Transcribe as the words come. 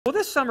Well,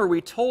 this summer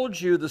we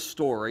told you the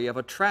story of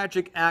a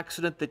tragic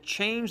accident that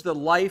changed the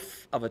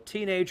life of a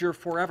teenager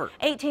forever.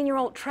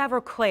 18-year-old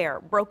Trevor Clare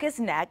broke his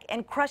neck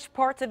and crushed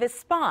parts of his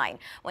spine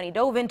when he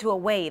dove into a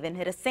wave and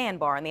hit a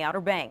sandbar in the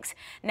Outer Banks.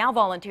 Now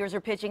volunteers are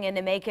pitching in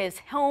to make his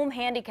home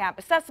handicap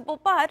accessible,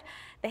 but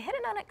they hit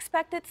an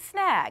unexpected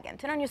snag. And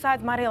 10 on your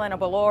side's Marielena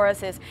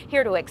Dolores is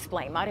here to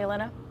explain.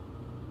 Marielena?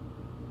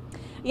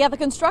 Yeah, the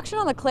construction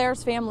on the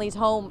Clare's family's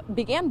home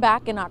began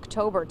back in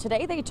October.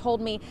 Today they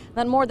told me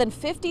that more than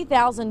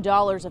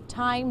 $50,000 of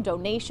time,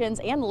 donations,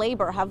 and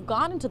labor have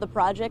gone into the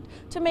project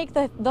to make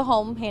the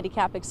home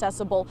handicap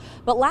accessible.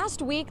 But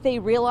last week they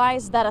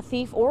realized that a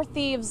thief or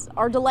thieves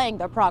are delaying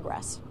their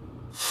progress.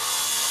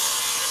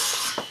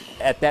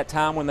 At that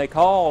time when they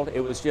called,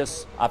 it was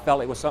just, I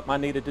felt it was something I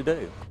needed to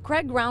do.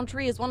 Craig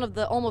Roundtree is one of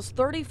the almost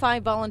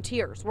 35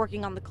 volunteers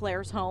working on the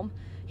Clare's home.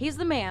 He's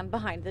the man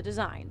behind the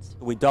designs.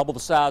 We doubled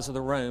the size of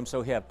the room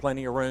so he had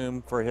plenty of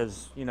room for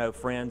his,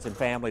 friends and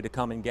family to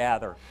come and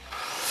gather.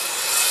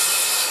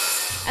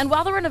 And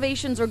while the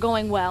renovations are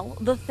going well,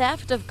 the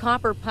theft of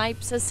copper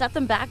pipes has set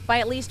them back by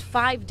at least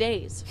 5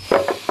 days.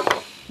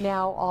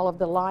 Now all of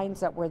the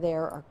lines that were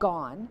there are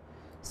gone,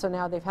 so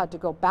now they've had to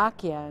go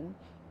back in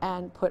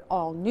and put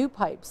all new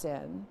pipes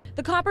in.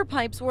 The copper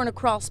pipes were in a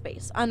crawl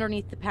space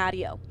underneath the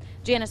patio.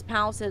 Janice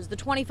Powell says the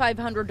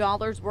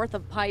 $2,500 worth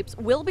of pipes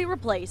will be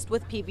replaced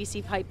with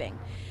PVC piping.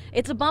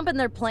 It's a bump in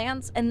their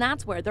plans, and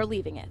that's where they're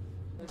leaving it.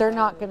 They're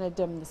not going to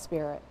dim the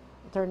spirit.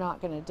 They're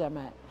not going to dim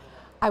it.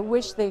 I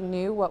wish they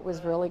knew what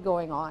was really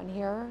going on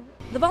here.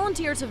 The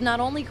volunteers have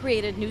not only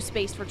created new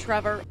space for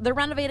Trevor, they're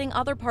renovating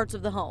other parts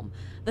of the home.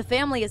 The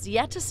family is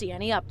yet to see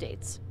any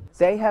updates.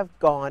 They have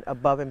gone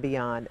above and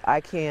beyond.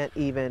 I can't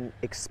even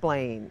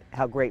explain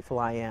how grateful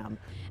I am.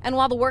 And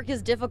while the work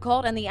is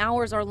difficult and the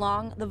hours are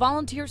long, the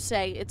volunteers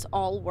say it's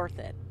all worth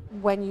it.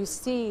 When you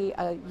see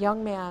a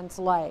young man's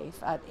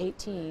life at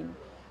 18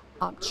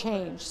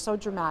 change so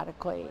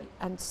dramatically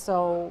and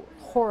so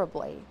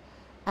horribly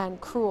and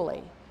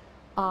cruelly,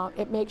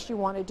 it makes you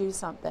want to do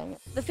something.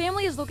 The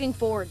family is looking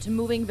forward to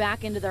moving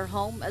back into their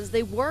home as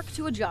they work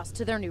to adjust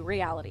to their new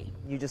reality.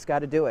 You just got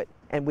to do it,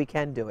 and we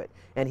can do it.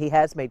 And he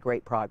has made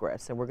great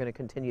progress, and we're going to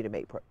continue to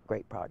make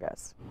great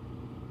progress.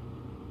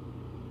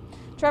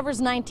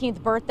 Trevor's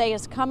 19th birthday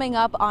is coming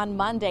up on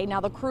Monday. Now,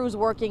 the crews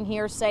working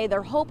here say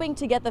they're hoping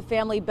to get the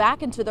family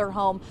back into their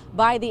home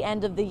by the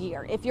end of the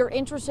year. If you're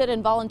interested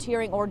in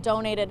volunteering or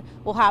donated,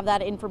 we'll have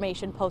that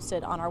information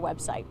posted on our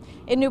website.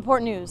 In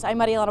Newport News, I'm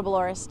Marielena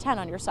Dolores, 10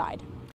 on your side.